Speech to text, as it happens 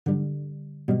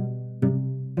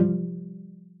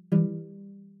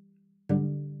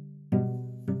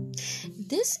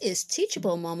This is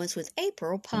Teachable Moments with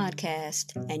April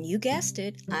podcast, and you guessed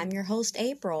it, I'm your host,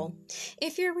 April.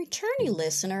 If you're a returning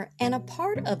listener and a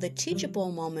part of the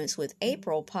Teachable Moments with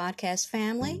April podcast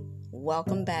family,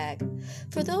 welcome back.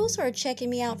 For those who are checking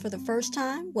me out for the first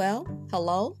time, well,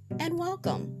 hello and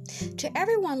welcome. To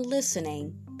everyone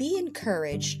listening, be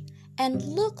encouraged and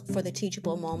look for the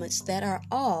teachable moments that are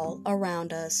all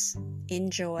around us.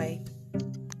 Enjoy.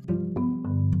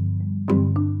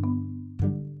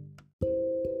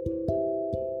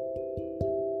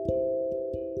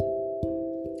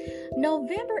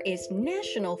 November is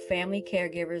National Family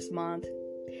Caregivers Month.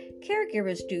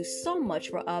 Caregivers do so much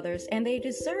for others, and they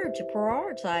deserve to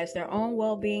prioritize their own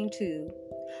well-being too.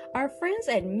 Our friends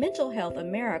at Mental Health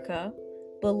America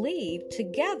believe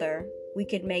together we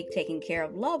can make taking care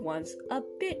of loved ones a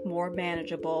bit more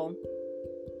manageable.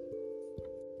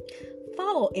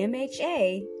 Follow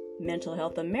MHA,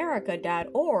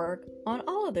 mentalhealthamerica.org, on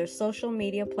all of their social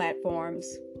media platforms: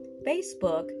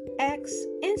 Facebook, X,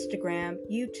 Instagram,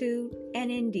 YouTube, and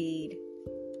Indeed.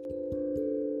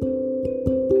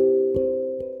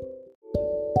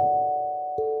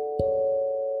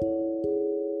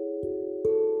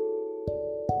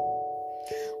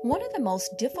 One of the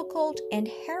most difficult and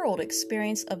heralded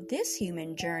experiences of this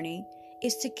human journey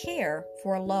is to care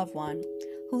for a loved one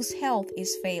whose health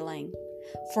is failing.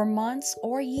 For months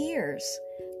or years,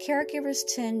 caregivers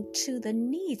tend to the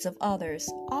needs of others,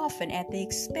 often at the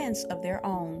expense of their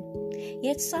own.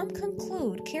 Yet some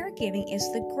conclude caregiving is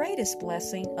the greatest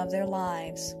blessing of their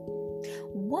lives.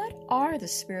 What are the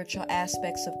spiritual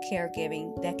aspects of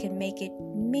caregiving that can make it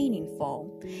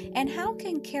meaningful? And how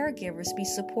can caregivers be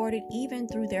supported even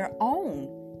through their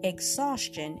own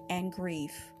exhaustion and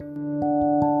grief?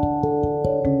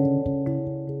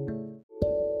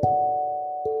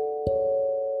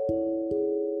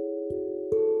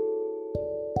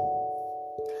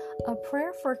 A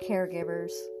prayer for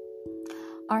caregivers.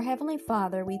 Our Heavenly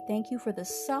Father, we thank you for the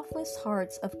selfless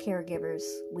hearts of caregivers.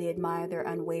 We admire their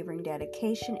unwavering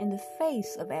dedication in the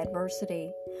face of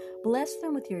adversity. Bless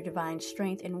them with your divine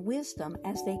strength and wisdom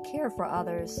as they care for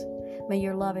others. May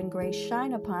your love and grace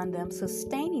shine upon them,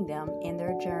 sustaining them in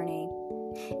their journey.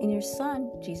 In your Son,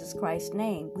 Jesus Christ's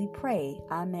name, we pray.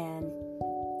 Amen.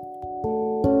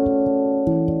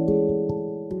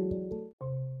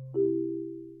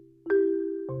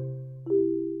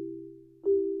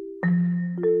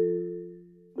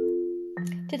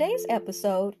 Today's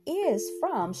episode is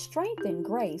from Strength and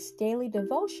Grace Daily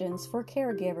Devotions for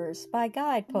Caregivers by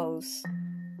Guideposts.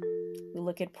 We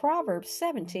look at Proverbs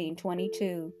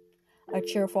 17:22. A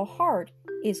cheerful heart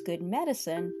is good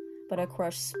medicine, but a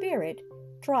crushed spirit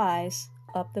dries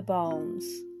up the bones.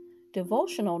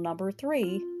 Devotional number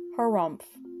 3, Harrumph.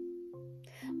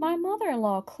 My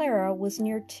mother-in-law Clara was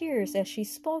near tears as she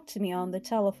spoke to me on the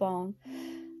telephone.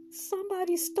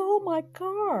 Somebody stole my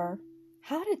car.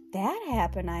 How did that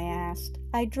happen? I asked.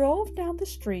 I drove down the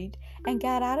street and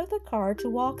got out of the car to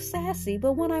walk sassy,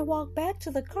 but when I walked back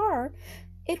to the car,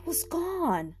 it was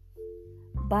gone.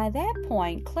 By that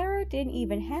point, Clara didn't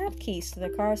even have keys to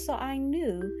the car, so I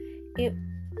knew it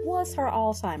was her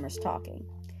Alzheimer's talking.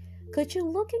 Could you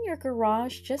look in your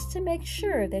garage just to make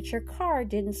sure that your car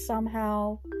didn't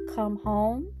somehow come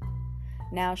home?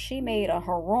 Now, she made a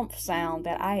harrumph sound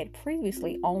that I had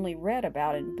previously only read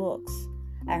about in books.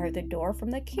 I heard the door from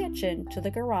the kitchen to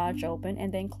the garage open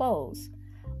and then close.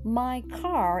 My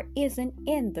car isn't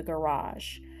in the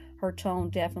garage. Her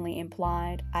tone definitely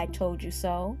implied, I told you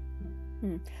so.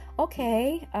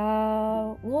 Okay,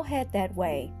 we'll head that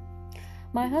way.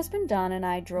 My husband Don and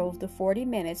I drove the 40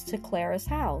 minutes to Clara's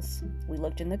house. We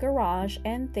looked in the garage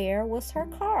and there was her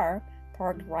car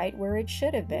parked right where it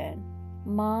should have been.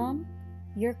 Mom,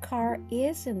 your car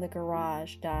is in the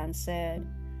garage, Don said.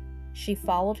 She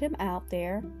followed him out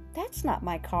there. That's not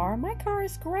my car. My car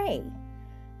is gray.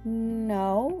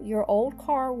 No, your old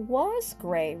car was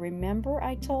gray. Remember,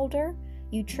 I told her?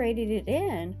 You traded it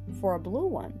in for a blue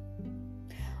one.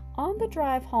 On the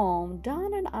drive home,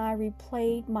 Don and I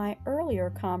replayed my earlier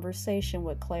conversation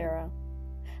with Clara.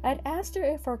 I'd asked her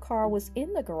if her car was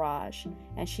in the garage,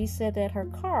 and she said that her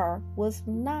car was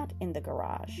not in the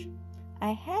garage.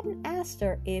 I hadn't asked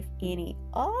her if any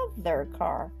other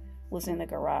car was in the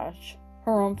garage.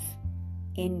 Harrumph,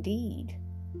 indeed.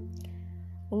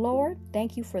 Lord,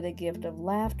 thank you for the gift of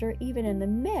laughter, even in the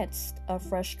midst of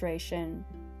frustration.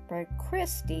 By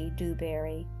Christy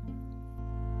Dewberry.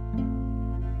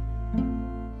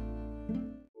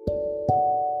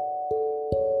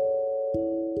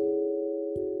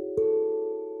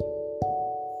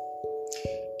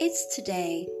 It's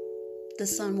today. The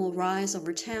sun will rise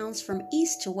over towns from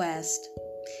east to west.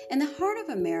 In the heart of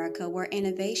America, where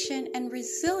innovation and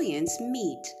resilience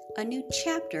meet, a new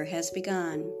chapter has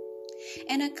begun.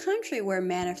 In a country where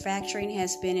manufacturing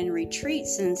has been in retreat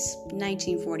since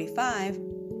 1945,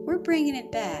 we're bringing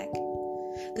it back.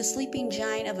 The sleeping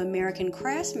giant of American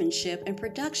craftsmanship and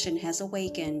production has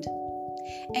awakened.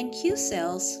 And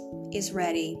Q-Cells is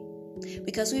ready,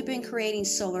 because we've been creating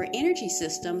solar energy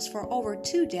systems for over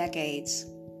 2 decades.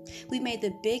 We made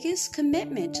the biggest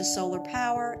commitment to solar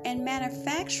power and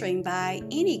manufacturing by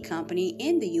any company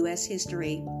in the U.S.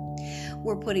 history.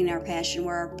 We're putting our passion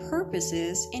where our purpose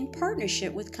is in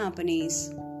partnership with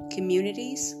companies,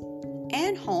 communities,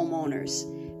 and homeowners,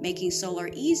 making solar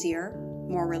easier,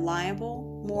 more reliable,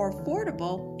 more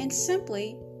affordable, and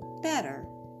simply better.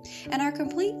 And our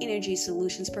complete energy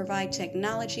solutions provide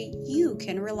technology you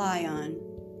can rely on,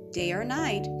 day or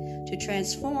night, to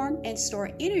transform and store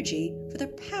energy for the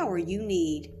power you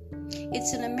need.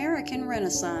 It's an American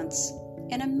renaissance,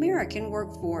 an American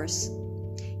workforce,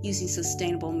 using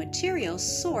sustainable materials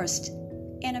sourced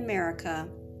in America,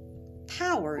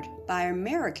 powered by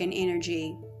American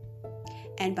energy,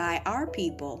 and by our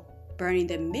people burning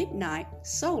the midnight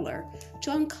solar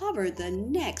to uncover the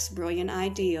next brilliant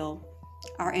ideal.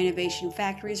 Our innovation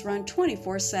factories run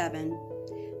 24/7,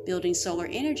 building solar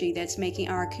energy that's making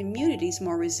our communities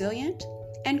more resilient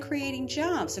and creating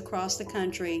jobs across the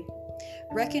country,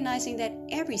 recognizing that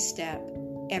every step,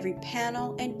 every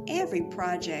panel, and every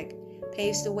project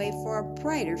paves the way for a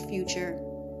brighter future.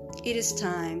 It is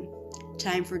time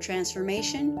for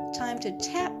transformation, time to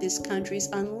tap this country's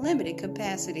unlimited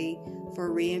capacity for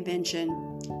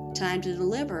reinvention, time to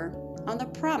deliver on the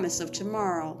promise of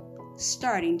tomorrow,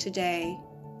 starting today.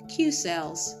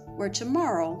 Q-Cells, where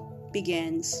tomorrow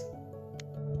begins.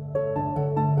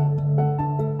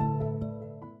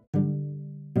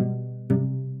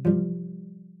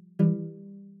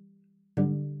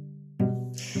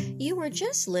 You were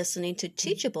just listening to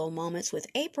Teachable Moments with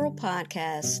April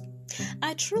podcast.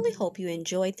 I truly hope you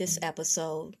enjoyed this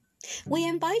episode. We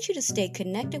invite you to stay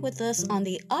connected with us on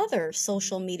the other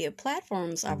social media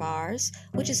platforms of ours,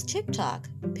 which is TikTok,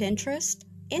 Pinterest,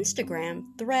 Instagram,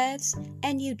 Threads,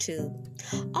 and YouTube.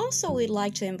 Also, we'd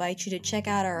like to invite you to check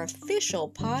out our official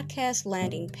podcast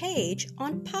landing page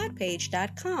on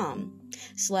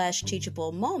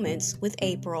podpage.com/teachable moments with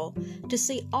April to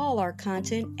see all our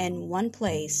content in one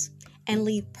place and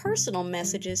leave personal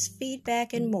messages,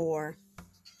 feedback, and more.